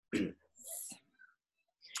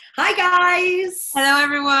Hi guys, Hello,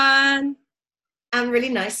 everyone. really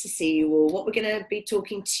nice to see you all. What we're going to be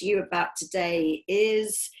talking to you about today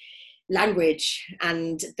is language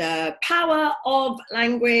and the power of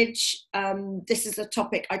language. This is a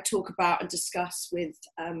topic I talk about and discuss with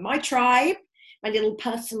my tribe, my little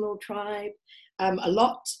personal tribe, a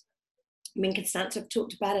lot. Me and Constance have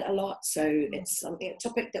talked about it a lot, so it's a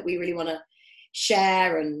topic that we really want to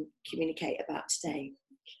share and communicate about today.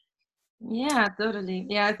 Yeah, totally.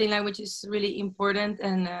 Yeah, I think language is really important,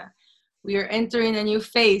 and we are entering a new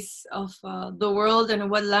phase of the world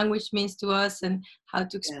and what language means to us and how to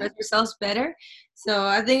Yeah. express ourselves better. So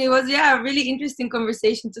I think it was, yeah, a really interesting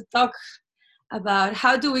conversation to talk about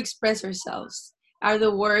how do we express ourselves? Are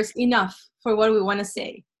the words enough for what we want to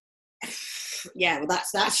say? Yeah, well,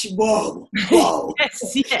 that's whoa.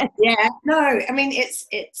 Yes, yes. Yeah, no, I mean it's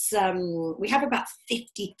we have about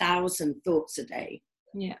 50,000 thoughts a day.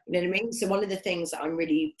 Yeah. You know what I mean? So one of the things that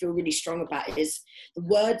feel really strong about is the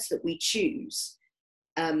words that we choose.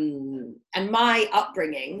 And my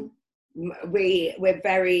upbringing, we're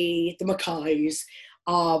very the Mackays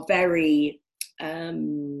are very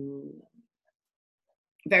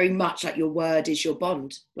much like your word is your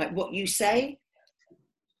bond. Like what you say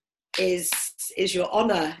is your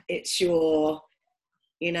honor. It's your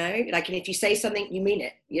like, and if you say something, you mean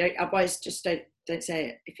it. Otherwise, just don't say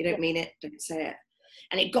it. If you don't mean it, don't say it.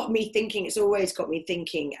 And it got me thinking. It's always got me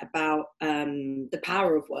thinking about the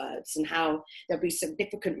power of words and how there'll be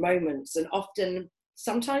significant moments, and often,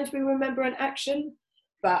 sometimes we remember an action.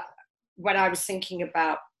 But when I was thinking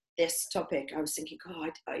about this topic, I was thinking,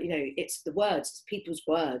 God, it's the words, it's people's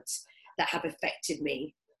words that have affected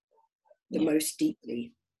me the Yeah, most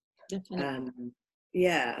deeply. definitely.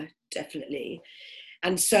 Yeah, definitely.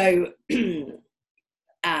 And so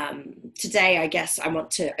today, I guess I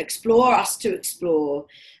want to explore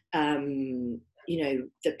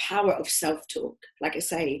the power of self-talk. Like I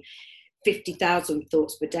say, 50,000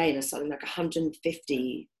 thoughts per day, and it's something like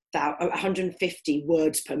 150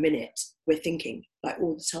 words per minute we're thinking, like,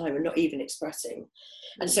 all the time, and not even expressing.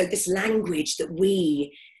 And so this language that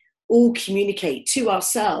we all communicate to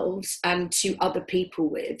ourselves and to other people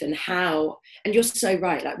with, and you're so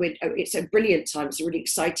right, like, it's a brilliant time, it's a really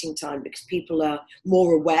exciting time, because people are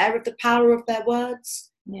more aware of the power of their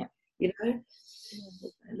words, Yeah. you know. Yeah,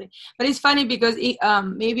 definitely. But it's funny because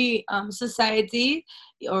maybe society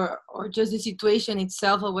or just the situation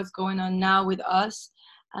itself of what's going on now with us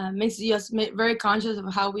makes us very conscious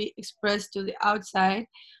of how we express to the outside.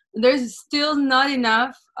 There's still not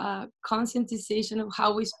enough conscientization of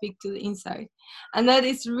how we speak to the inside, and that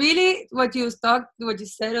is really what you said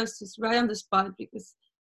was just right on the spot, because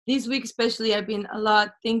this week especially I've been a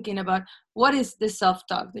lot thinking about what is the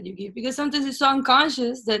self-talk that you give, because sometimes it's so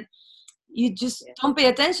unconscious that you just Yeah, don't pay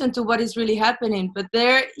attention to what is really happening, but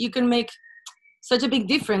there you can make such a big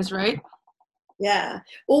difference, right? yeah.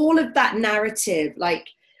 All of that narrative, like,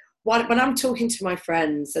 when I'm talking to my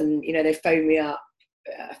friends, and they phone me up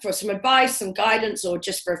for some advice, some guidance, or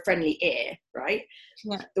just for a friendly ear, right?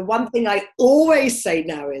 Yeah. The one thing I always say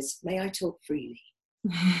now is, may I talk freely?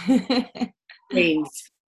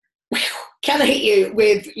 Means, can I hit you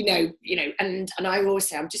with, and I always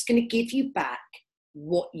say, I'm just going to give you back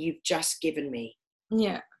what you've just given me.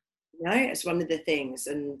 Yeah. It's one of the things.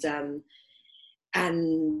 And the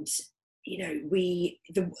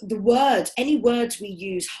words, any words we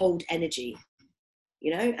use, hold energy,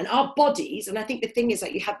 and our bodies. And I think the thing is,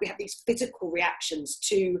 like, we have these physical reactions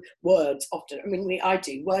to words often. I mean, I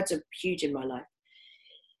do. Words are huge in my life.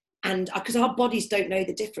 And because our bodies don't know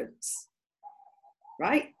the difference,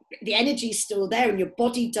 right? The energy's still there, and your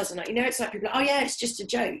body doesn't know. It's like people are like, oh yeah, it's just a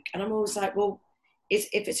joke. And I'm always like, well, if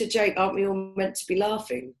it's a joke, aren't we all meant to be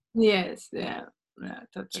laughing? Yes. Yeah. Yeah.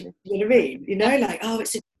 Do Totally. you know what I mean? Yeah. Like, oh,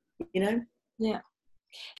 it's a, you know? Yeah.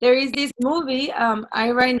 There is this movie.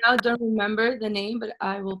 I right now don't remember the name, but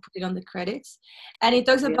I will put it on the credits, and it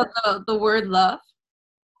talks Yeah, about the word love.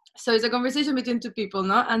 So it's a conversation between two people,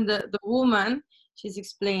 no? And the woman, she's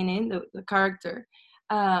explaining the character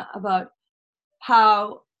about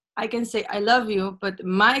how I can say I love you, but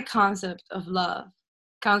my concept of love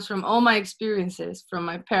comes from all my experiences, from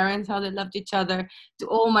my parents, how they loved each other, to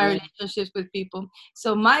all my yeah, relationships with people.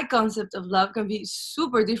 So my concept of love can be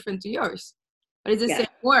super different to yours, but it's the yeah, same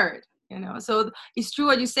word, you know. So it's true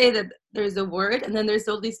what you say, that there's a word and then there's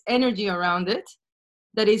all this energy around it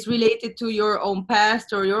that is related to your own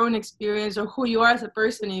past or your own experience or who you are as a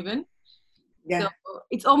person even. So yeah,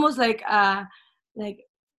 it's almost like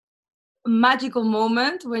magical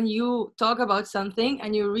moment when you talk about something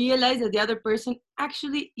and you realize that the other person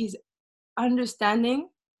actually is understanding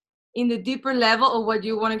in the deeper level of what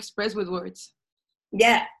you want to express with words.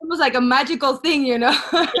 Yeah. It was like a magical thing, you know.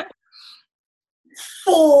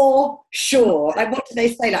 For sure. Like, what do they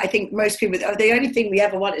say? Like, I think most people, the only thing we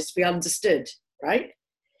ever want is to be understood, right?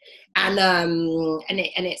 And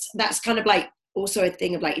it's that's kind of like also a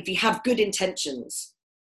thing of like, if you have good intentions,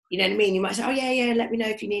 you know what I mean? You might say, oh yeah, let me know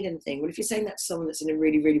if you need anything. Well, if you're saying that to someone that's in a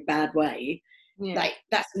really, really bad way, like,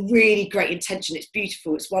 that's a really great intention. It's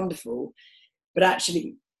beautiful, it's wonderful. But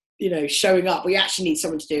actually, you know, showing up, we actually need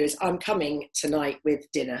someone to do is, I'm coming tonight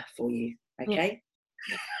with dinner for you, okay?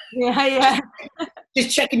 Yeah.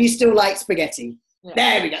 Just checking you still like spaghetti. Yeah.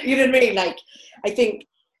 There we go. You know what I mean? Like, I think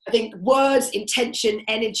words, intention,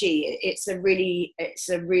 energy, it's a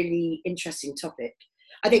really interesting topic.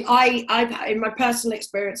 I think I've in my personal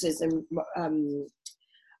experiences, and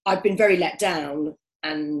I've been very let down,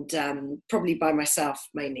 and probably by myself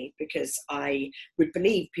mainly, because I would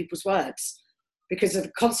believe people's words because of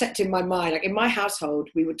the concept in my mind. Like, in my household,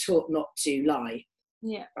 we were taught not to lie.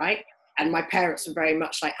 Yeah. Right. And my parents were very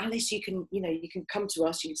much like, Alice, you can come to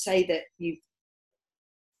us. You can say that you've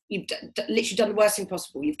literally done the worst thing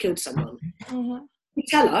possible. You've killed someone. Mm-hmm. You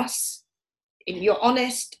tell us, if you're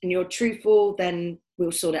honest and you're truthful, then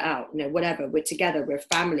we'll sort it out. You know, whatever. We're together. We're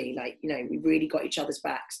family. Like, you know, we really got each other's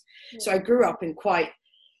backs. Yeah. So I grew up in quite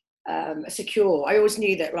secure. I always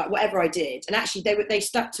knew that, like, whatever I did, and actually they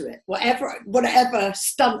stuck to it. Whatever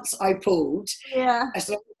stunts I pulled, as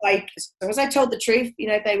long as I told the truth, you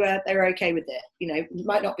know, they were okay with it. You know,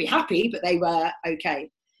 might not be happy, but they were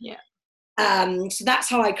okay. Yeah. So that's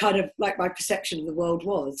how I kind of, like, my perception of the world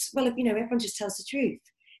was. Well, you know, everyone just tells the truth,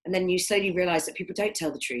 and then you slowly realise that people don't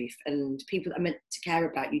tell the truth, and people that are meant to care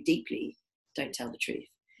about you deeply don't tell the truth.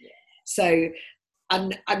 Yeah. So.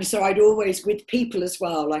 And so I'd always, with people as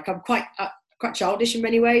well, like, I'm quite childish in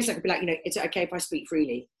many ways. Like, I'd be like, you know, is it okay if I speak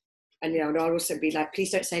freely? And, you know, and I'd also be like,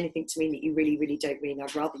 please don't say anything to me that you really, really don't mean.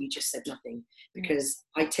 I'd rather you just said nothing, because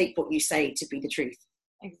I take what you say to be the truth.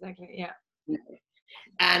 Exactly, yeah. You know?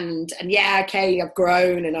 And yeah, okay, I've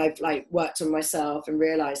grown and I've, like, worked on myself and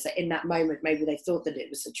realised that in that moment, maybe they thought that it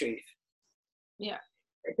was the truth. Yeah.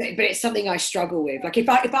 But it's something I struggle with. Like, if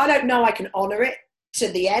I don't know I can honour it to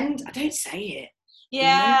the end, I don't say it.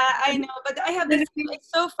 Yeah, I know, but I have this.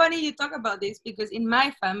 It's so funny you talk about this, because in my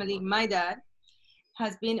family, my dad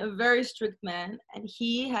has been a very strict man, and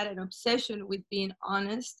he had an obsession with being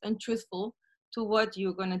honest and truthful to what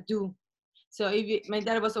you're gonna do. So my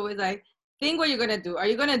dad was always like, think what you're gonna do. Are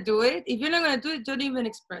you gonna do it? If you're not gonna do it, don't even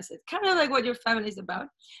express it. Kind of like what your family is about.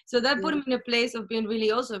 So that put him in a place of being really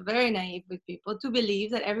also very naive with people, to believe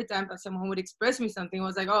that every time that someone would express me something, it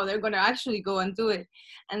was like, oh, they're gonna actually go and do it.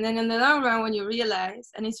 And then in the long run, when you realize,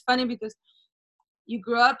 and it's funny because you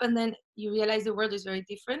grow up and then you realize the world is very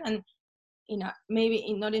different. And, you know, maybe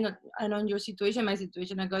I know in your situation, my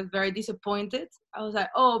situation, I got very disappointed. I was like,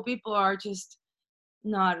 oh, people are just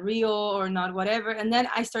not real or not whatever. And then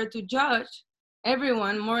I start to judge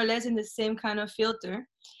everyone more or less in the same kind of filter.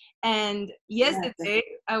 And yesterday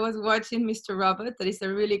I was watching Mr. Robot. That is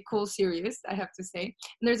a really cool series, I have to say.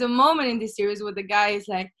 And there's a moment in this series where the guy is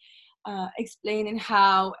like explaining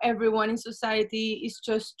how everyone in society is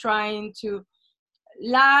just trying to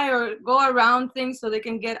lie or go around things so they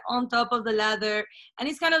can get on top of the ladder. And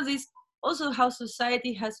it's kind of this also how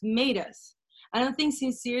society has made us. I don't think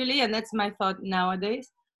sincerely, and that's my thought nowadays,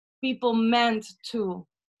 people meant to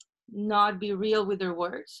not be real with their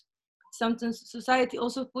words. Sometimes society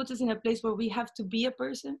also puts us in a place where we have to be a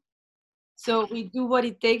person. So we do what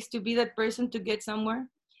it takes to be that person to get somewhere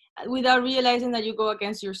without realizing that you go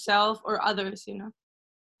against yourself or others, you know?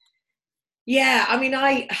 Yeah, I mean,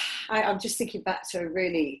 I'm just thinking back to a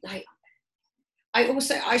really, like,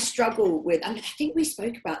 I struggle with, and I think we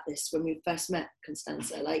spoke about this when we first met,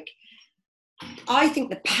 Constanza, like, I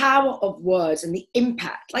think the power of words and the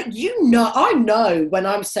impact, like, you know, I know when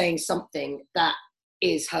I'm saying something that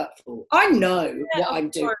is hurtful. I know what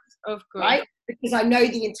I'm doing, of course, right? Because I know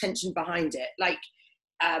the intention behind it. Like,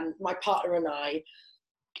 my partner and I,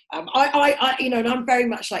 you know, and I'm very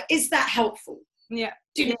much like, is that helpful? Yeah.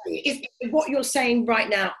 Do you know, is what you're saying right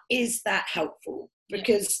now, is that helpful?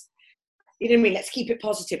 Because you know what I mean? Let's keep it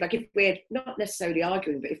positive. Like, if we're not necessarily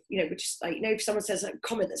arguing, but if, you know, we're just like, you know, if someone says a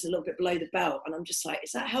comment that's a little bit below the belt, and I'm just like,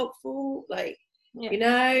 is that helpful? Like, you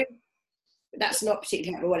know, that's not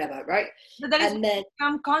particularly helpful, whatever, right? But that is, and then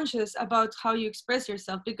become conscious about how you express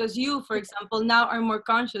yourself, because you, for example, now are more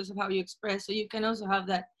conscious of how you express, so you can also have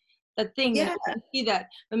that thing that you can see that.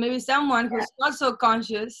 But maybe someone who's not so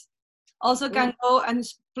conscious also can go and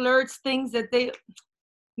splurge things that they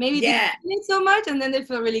maybe they didn't so much, and then they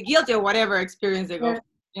feel really guilty or whatever experience they go through,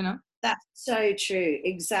 you know? That's so true.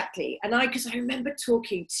 Exactly. And because I remember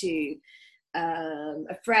talking to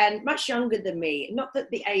a friend much younger than me, not that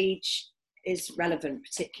the age is relevant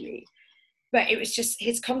particularly, but it was just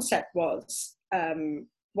his concept was,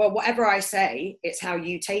 well, whatever I say, it's how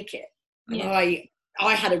you take it. And Yeah.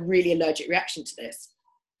 I had a really allergic reaction to this.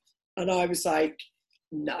 And I was like,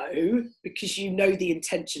 no, because you know the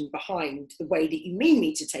intention behind the way that you mean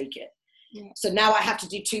me to take it. Yeah. So now I have to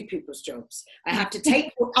do two people's jobs. I have to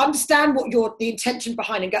understand what the intention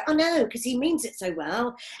behind, and go, oh no, because he means it so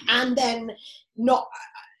well, and then not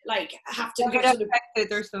like have to get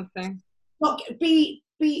affected or something. Not be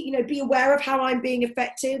aware of how I'm being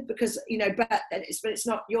affected, because but it's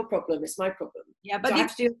not your problem, it's my problem. Yeah, but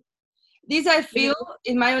so this I feel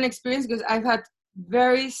in my own experience, because I've had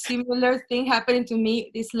very similar thing happening to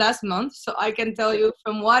me this last month, so I can tell you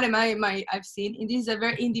from what I've seen, it is a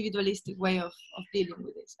very individualistic way of dealing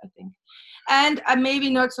with this, I think. And maybe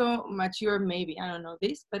not so mature, maybe, I don't know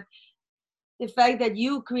this, but the fact that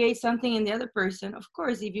you create something in the other person, of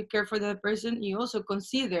course, if you care for the person, you also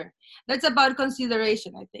consider. That's about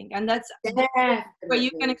consideration, I think. And that's where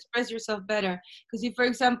you can express yourself better. Because if, for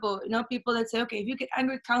example, people that say, okay, if you get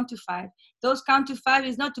angry, count to 5. Those count to 5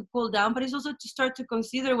 is not to cool down, but it's also to start to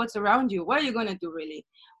consider what's around you. What are you going to do, really?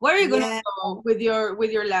 Where are you going to go with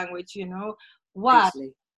your language, What?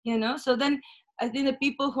 So then I think the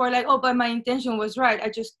people who are like, oh, but my intention was right. I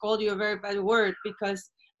just called you a very bad word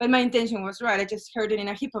but my intention was right. I just heard it in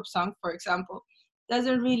a hip hop song, for example.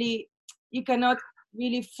 You cannot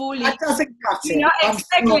really fully. That doesn't cut it.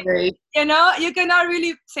 Exactly. You cannot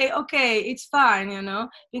really say, okay, it's fine,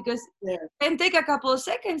 because it can take a couple of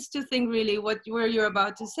seconds to think really what you're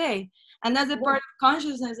about to say. And that's the part of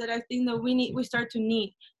consciousness that I think that we start to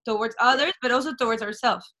need towards others, but also towards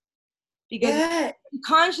ourselves. Because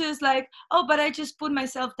conscious, like, oh, but I just put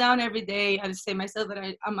myself down every day and say myself that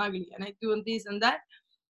I'm ugly and I do this and that.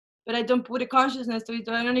 But I don't put a consciousness to it,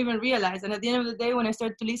 so I don't even realize. And at the end of the day, when I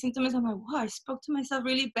start to listen to myself, I'm like, wow, I spoke to myself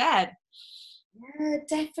really bad. Yeah,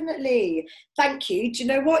 definitely. Thank you. Do you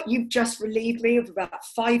know what? You've just relieved me of about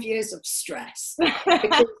 5 years of stress.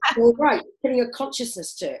 Because you're right, putting a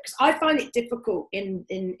consciousness to it. Because I find it difficult in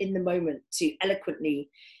the moment to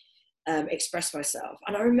eloquently express myself.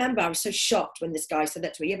 And I remember I was so shocked when this guy said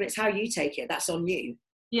that to me. Yeah, but it's how you take it. That's on you.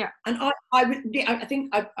 Yeah. And I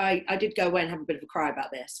think I did go away and have a bit of a cry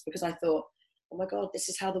about this, because I thought, oh my God, this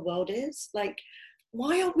is how the world is. Like,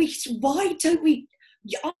 why don't we,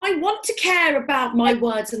 I want to care about my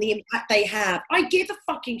words and the impact they have. I give a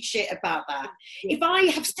fucking shit about that. Yeah. If I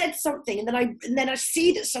have said something and then I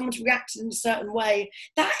see that someone's reacted in a certain way,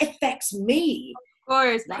 that affects me. Of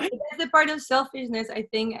course, right? That's the part of selfishness, I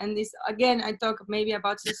think. And this, again, I talk maybe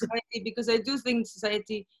about society, because I do think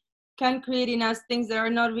society can create in us things that are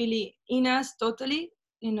not really in us totally,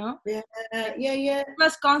 Yeah.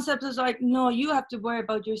 Plus concepts is like, no, you have to worry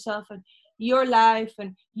about yourself and your life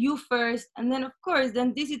and you first. And then, of course,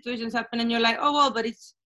 then these situations happen and you're like, oh, well, but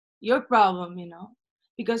it's your problem,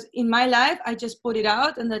 because in my life, I just put it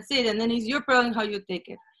out and that's it. And then it's your problem how you take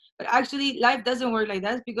it. But actually, life doesn't work like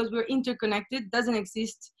that, because we're interconnected. Doesn't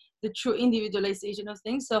exist the true individualization of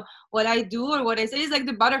things. So what I do or what I say is like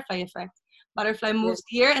the butterfly effect. Butterfly moves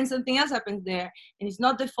here and something else happens there. And it's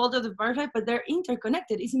not the fault of the butterfly, but they're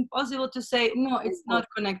interconnected. It's impossible to say, no, it's not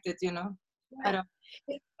connected, at all.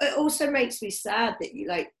 It also makes me sad that you,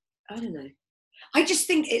 like, I don't know. I just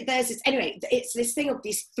think there's this, anyway, it's this thing of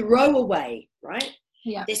this throwaway, right?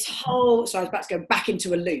 Yeah. This whole, so I was about to go back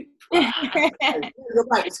into a loop. You're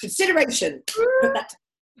right, it's consideration.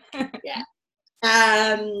 Yeah.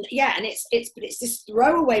 And it's this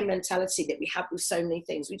throwaway mentality that we have with so many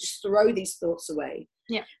things. We just throw these thoughts away.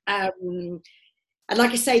 Yeah. And like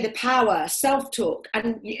I say, the power, self-talk,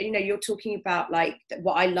 and you're talking about like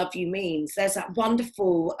what I love you means. There's that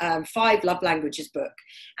wonderful 5 love languages book,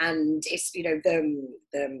 and it's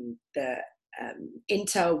the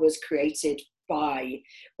Intel was created by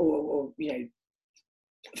or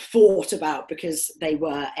thought about because they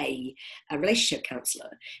were a relationship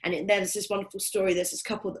counselor. And there's this wonderful story. There's this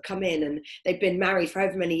couple that come in and they've been married for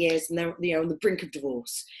however many years and they're on the brink of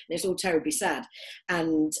divorce, and it's all terribly sad.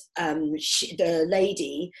 And the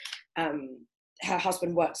lady, her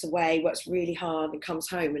husband works really hard and comes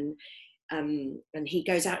home, and he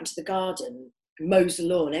goes out into the garden and mows the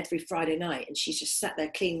lawn every Friday night, and she's just sat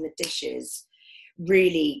there cleaning the dishes,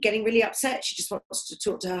 really getting really upset. She just wants to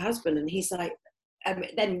talk to her husband, and he's like,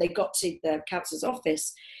 then they got to the counsellor's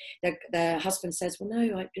office. The husband says, well,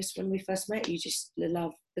 no, when we first met, you just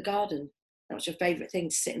love the garden. That was your favourite thing,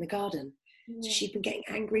 to sit in the garden. So she'd been getting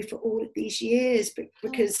angry for all of these years, but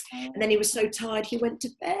because, and then he was so tired, he went to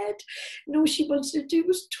bed, and all she wanted to do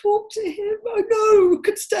was talk to him. I know,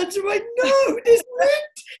 Constanza, I know, isn't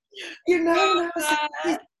it? You know, and I was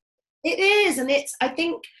like, it is, and it's, I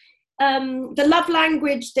think, the love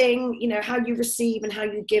language thing, you know, how you receive and how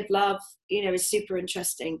you give love, you know, is super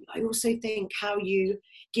interesting. I also think how you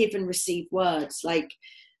give and receive words, like,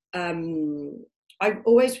 I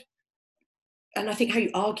always, and I think how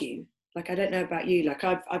you argue, like, I don't know about you, like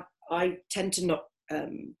I tend to not,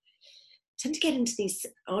 tend to get into these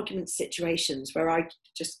argument situations where I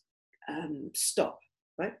just stop,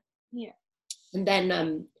 right? Yeah. And then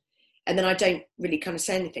I don't really kind of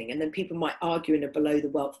say anything, and then people might argue in a below the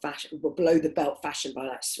belt fashion by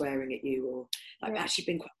like swearing at you, or like actually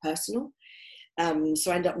being quite personal.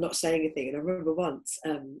 So I end up not saying anything. And I remember once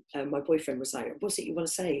my boyfriend was like, "What's it you want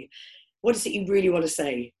to say? What is it you really want to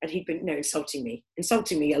say?" And he'd been, you know, insulting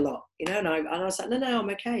me a lot, you know. And I was like, no, I'm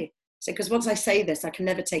okay. So because once I say this, I can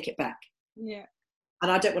never take it back. Yeah.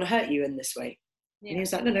 And I don't want to hurt you in this way. Yeah. And he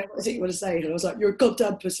was like, no, what is it you want to say? And I was like, you're a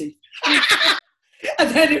goddamn pussy.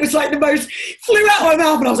 And then it was like the most, flew out of my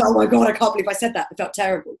mouth, and I was like, oh my God, I can't believe I said that. It felt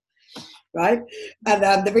terrible, right?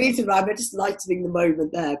 And the reason why, I'm just lightening the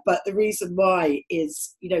moment there, but the reason why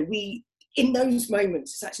is, you know, in those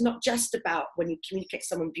moments, it's not just about when you communicate to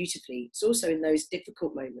someone beautifully, it's also in those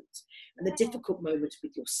difficult moments, and the difficult moments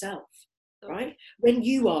with yourself, right? When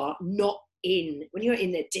you are when you're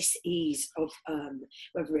in the dis-ease of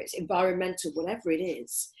whether it's environmental, whatever it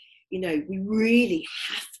is, you know, we really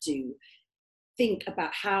have to think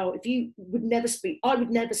about how, if you would never speak, I would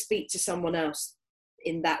never speak to someone else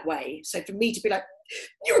in that way. So for me to be like,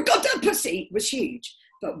 you're a goddamn pussy, was huge.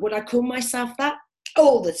 But would I call myself that?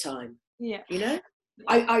 All the time. Yeah. You know?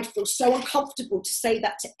 I'd feel so uncomfortable to say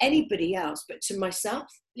that to anybody else, but to myself,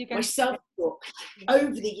 my self-talk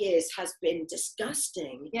over the years has been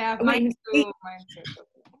disgusting. Yeah, mine too. I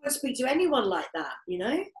won't speak to anyone like that, you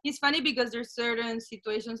know? It's funny because there's certain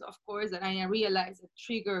situations, of course, that I realize that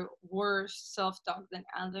trigger worse self-talk than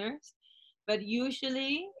others. But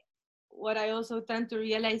usually what I also tend to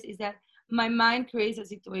realize is that my mind creates a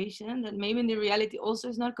situation that maybe in the reality also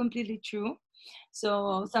is not completely true.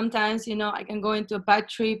 So sometimes, you know, I can go into a bad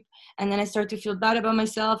trip and then I start to feel bad about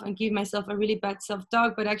myself and give myself a really bad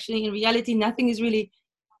self-talk. But actually, in reality, nothing is really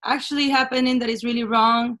actually happening that is really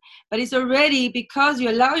wrong. But it's already because you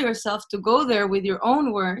allow yourself to go there with your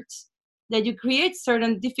own words that you create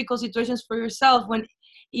certain difficult situations for yourself, when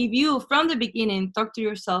if you from the beginning talk to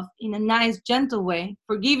yourself in a nice, gentle way,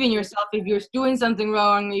 forgiving yourself if you're doing something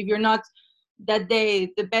wrong, if you're not that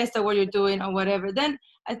day the best at what you're doing or whatever, then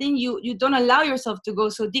I think you don't allow yourself to go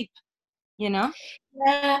so deep, you know?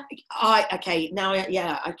 Yeah,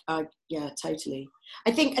 yeah, totally.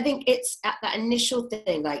 I think it's at that initial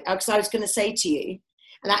thing, like, because I was going to say to you,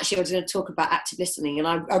 and actually I was going to talk about active listening, and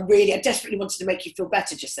I desperately wanted to make you feel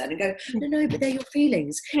better just then and go, no, but they're your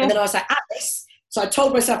feelings. Yeah. And then I was like, Alice, so I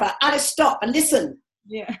told myself, Alice, stop and listen.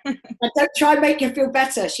 Yeah. And don't try and make her feel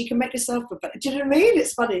better. She can make herself feel better. Do you know what I mean?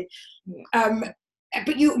 It's funny. Yeah.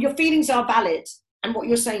 But your feelings are valid, and what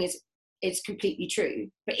you're saying is completely true.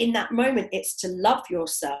 But in that moment, it's to love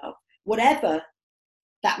yourself, whatever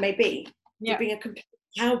that may be. Yeah. You're being a complete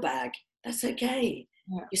cowbag. That's okay.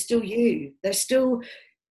 Yeah. You're still you. There's still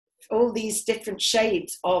all these different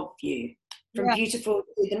shades of you, from beautiful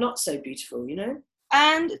to the not so beautiful, you know?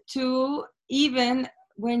 And to, even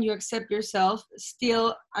when you accept yourself,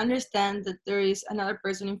 still understand that there is another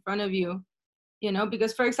person in front of you, you know,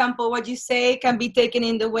 because, for example, what you say can be taken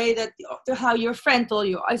in the way that to how your friend told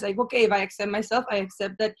you. I was like, okay, if I accept myself, I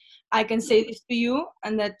accept that I can say this to you,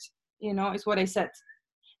 and that, you know, is what I said.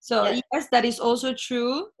 So yes, that is also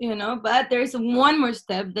true, you know, but there is one more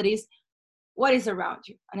step, that is what is around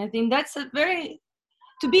you. And I think that's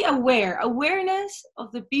to be awareness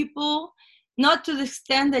of the people, not to the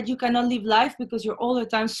extent that you cannot live life because you're all the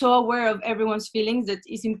time so aware of everyone's feelings that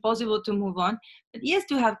it's impossible to move on. But yes,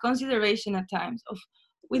 to have consideration at times of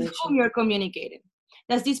with whom you're communicating.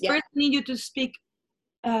 Does this person need you to speak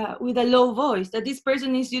with a low voice? That this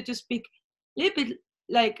person needs you to speak a little bit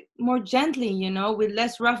like more gently, you know, with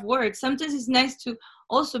less rough words. Sometimes it's nice to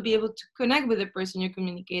also be able to connect with the person you're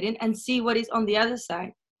communicating and see what is on the other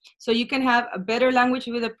side. So you can have a better language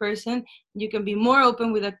with a person, you can be more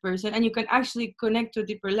open with that person, and you can actually connect to a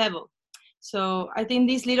deeper level. So I think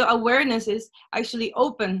these little awarenesses actually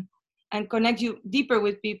open and connect you deeper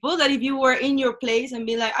with people, that if you were in your place and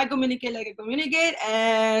be like, I communicate like I communicate,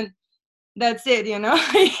 and that's it, you know?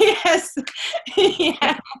 Yes.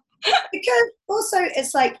 Yeah. Because also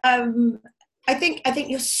it's like, I think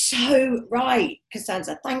you're so right,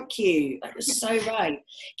 Costanza. Thank you. Like, you're so right.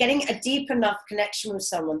 Getting a deep enough connection with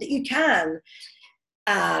someone that you can,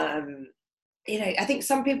 um, I think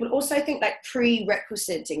some people also think like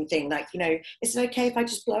prerequisiting thing, like, is it okay if I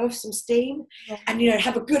just blow off some steam and,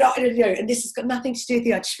 have a good, and this has got nothing to do with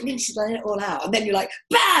you. I just need to let it all out. And then you're like,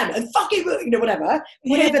 bam, and fucking, whatever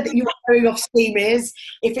that you're blowing off steam is.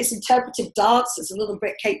 If it's interpretive dance, it's a little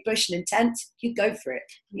bit Kate Bush and intense, you go for it.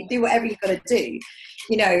 You do whatever you've got to do,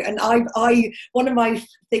 and I one of my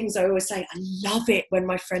things I always say, I love it when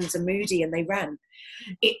my friends are moody and they rant.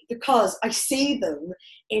 Because I see them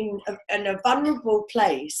in a vulnerable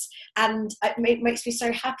place, and it makes me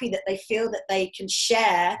so happy that they feel that they can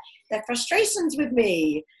share their frustrations with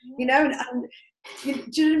me, and do you know what I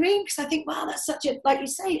mean? Because I think, wow, that's such a, like you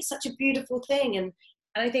say, it's such a beautiful thing, and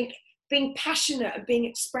I think being passionate and being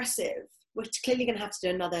expressive, we're clearly going to have to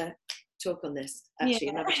do another talk on this,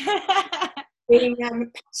 actually. Being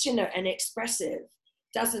passionate and expressive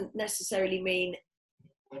doesn't necessarily mean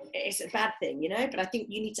it's a bad thing, but I think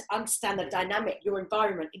you need to understand the dynamic, your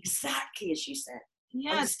environment, exactly as you said.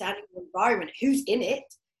 Understanding the environment, who's in it,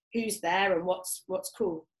 who's there, and what's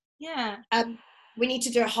cool. We need to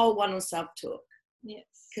do a whole one on self-talk. Yes,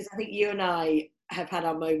 because I think you and I have had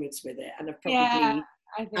our moments with it, and have probably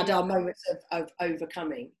had our moments of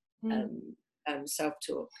overcoming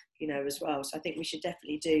self-talk, as well. So I think we should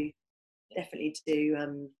definitely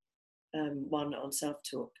do one on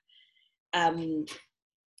self-talk. I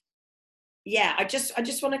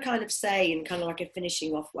just want to kind of say, in kind of like a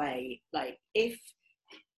finishing off way, like, if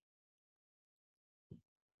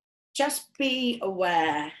just be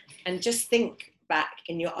aware and just think back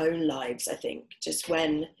in your own lives, I think, just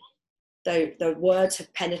when the words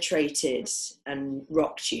have penetrated and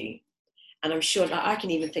rocked you. And I'm sure, like, I can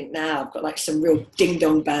even think now, I've got like some real ding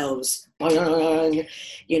dong bells, so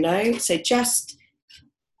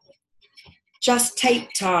just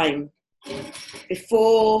take time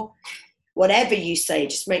before whatever you say,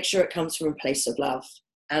 just make sure it comes from a place of love.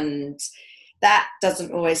 And that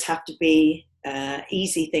doesn't always have to be an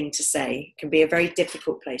easy thing to say. It can be a very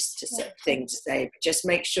difficult thing to say, but just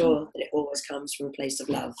make sure that it always comes from a place of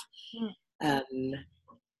love.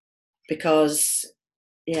 Because,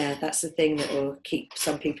 that's the thing that will keep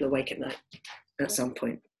some people awake at night at some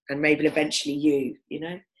point, and maybe eventually you.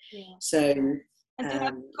 So... And to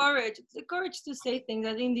have the courage to say things.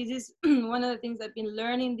 I think this is one of the things I've been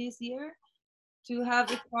learning this year, to have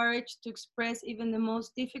the courage to express even the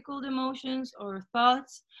most difficult emotions or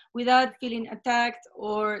thoughts without feeling attacked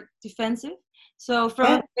or defensive. So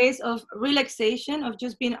from a place of relaxation, of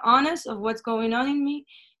just being honest of what's going on in me,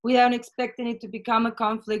 without expecting it to become a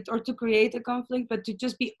conflict or to create a conflict, but to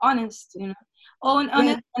just be honest,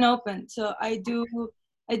 honest and open. So I do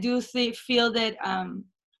feel that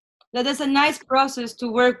that is a nice process to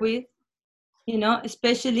work with,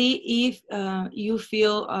 especially if you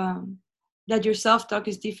feel that your self-talk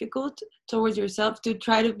is difficult towards yourself, to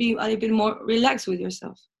try to be a little bit more relaxed with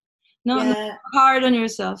yourself. Not hard on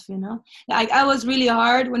yourself, Like, I was really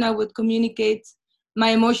hard when I would communicate my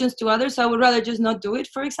emotions to others. So I would rather just not do it,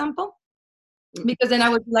 for example, because then I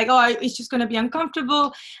would be like, it's just going to be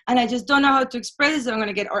uncomfortable, and I just don't know how to express it, so I'm going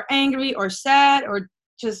to get or angry or sad or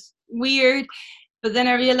just weird. But then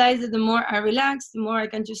I realized that the more I relax, the more I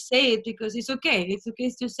can just say it, because it's okay. It's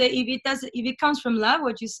okay to say, if it comes from love,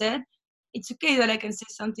 what you said, it's okay that I can say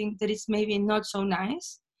something that is maybe not so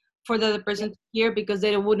nice for the other person to hear, because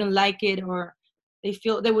they wouldn't like it, or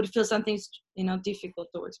they would feel something, difficult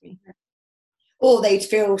towards me. Or they'd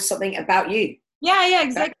feel something about you. Yeah,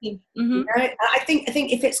 exactly. Mm-hmm. I think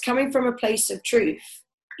if it's coming from a place of truth,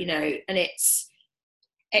 and if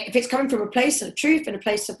it's coming from a place of truth and a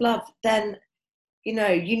place of love, then and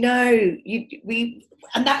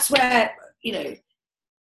that's where,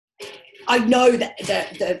 I know that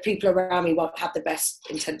the people around me won't have the best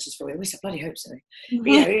intentions for me. I bloody hope so.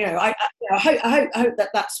 I hope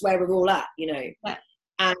that that's where we're all at,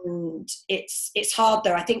 And it's hard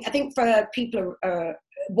though. I think for people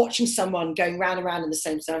watching someone going round and round in the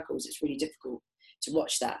same circles, it's really difficult to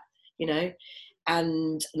watch that,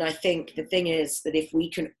 And I think the thing is that if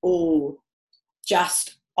we can all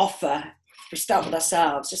just we start with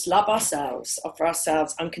ourselves, just love ourselves, offer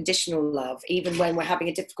ourselves unconditional love, even when we're having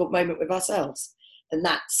a difficult moment with ourselves. And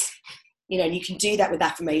that's, and you can do that with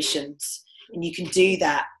affirmations, and you can do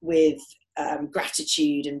that with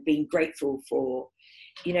gratitude and being grateful for,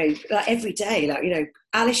 you know, like every day, like, you know,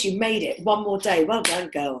 Alice, you made it. One more day. Well done,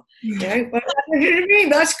 girl. You know, but, you know what I mean?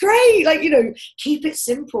 That's great. Like, you know, keep it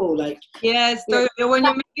simple. Like, Yes, you know, when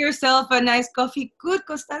you make yourself a nice coffee, good,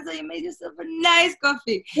 Costanza, you made yourself a nice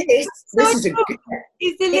coffee. this So is a true. good.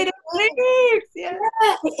 It's the It little things, yeah.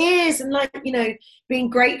 Yeah, it is. And like, you know, being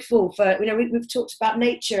grateful for, you know, we've talked about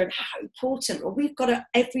nature and how important, well, we've got to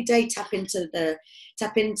every day tap into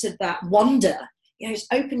that wonder. You know,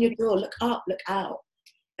 just open your door, look up, look out,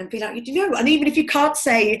 and be like, you know, and even if you can't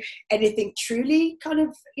say anything truly kind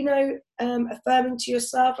of, you know, affirming to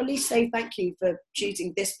yourself, at least say thank you for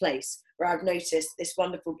choosing this place where I've noticed this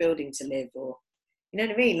wonderful building to live, or, you know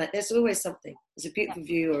what I mean? Like, there's always something. There's a beautiful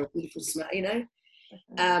view or a beautiful smell, you know?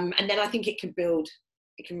 And then I think it can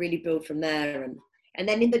really build from there. And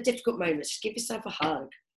then in the difficult moments, just give yourself a hug.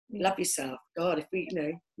 Love yourself. God, if we, you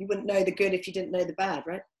know, you wouldn't know the good if you didn't know the bad,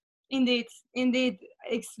 right? Indeed,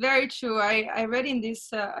 it's very true. I read in this,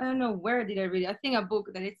 I don't know where did I read it. I think a book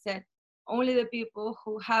that it said only the people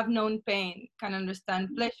who have known pain can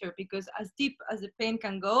understand pleasure, because as deep as the pain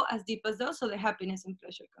can go, as deep as also the happiness and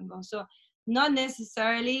pleasure can go. So not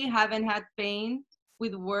necessarily having had pain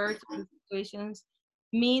with words, with situations,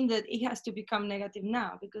 mean that it has to become negative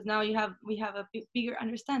now, because now we have a bigger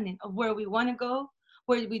understanding of where we want to go,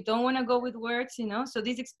 where we don't want to go with words, you know. So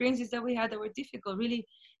these experiences that we had that were difficult really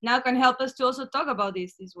now can help us to also talk about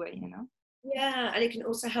this way, you know. Yeah, and it can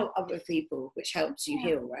also help other people, which helps you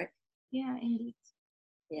heal, right? Yeah, indeed.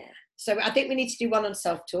 Yeah. So I think we need to do one on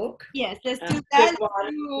self-talk. Yes, let's do that.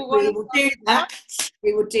 We will do that.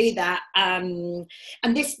 We will do that. And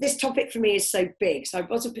this topic for me is so big. So I'm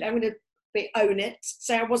going to own it.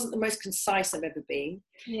 Say I wasn't the most concise I've ever been.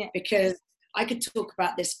 Yeah. Because I could talk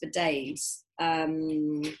about this for days.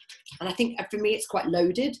 And I think for me it's quite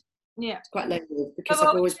loaded. Yeah. It's quite loaded because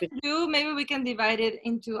I've always been. Maybe we can divide it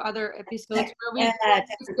into other episodes where we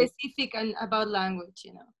specific about language,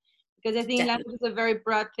 you know. Because I think language is a very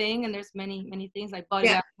broad thing, and there's many things like body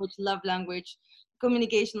language, love language,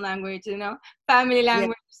 communication language, you know, family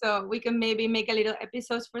language. So we can maybe make a little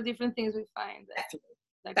episodes for different things we find.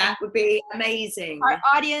 That would be amazing. Our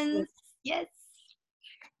audience, yes.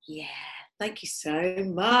 Yeah, thank you so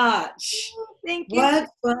much. Thank you.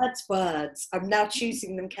 Words. I'm now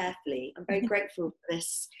choosing them carefully. I'm very grateful for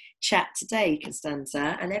this chat today,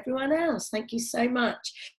 Costanza, and everyone else. Thank you so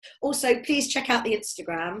much. Also, please check out the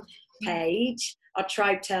Instagram page, our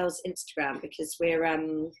Tribe Tales Instagram, because we're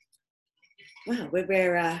going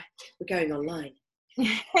online.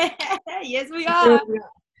 Yes, we are.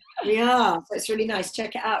 We are. So it's really nice.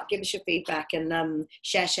 Check it out. Give us your feedback and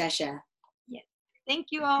share. Yes. Thank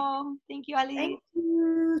you all. Thank you, Ali.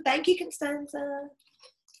 Thank you, Constanza.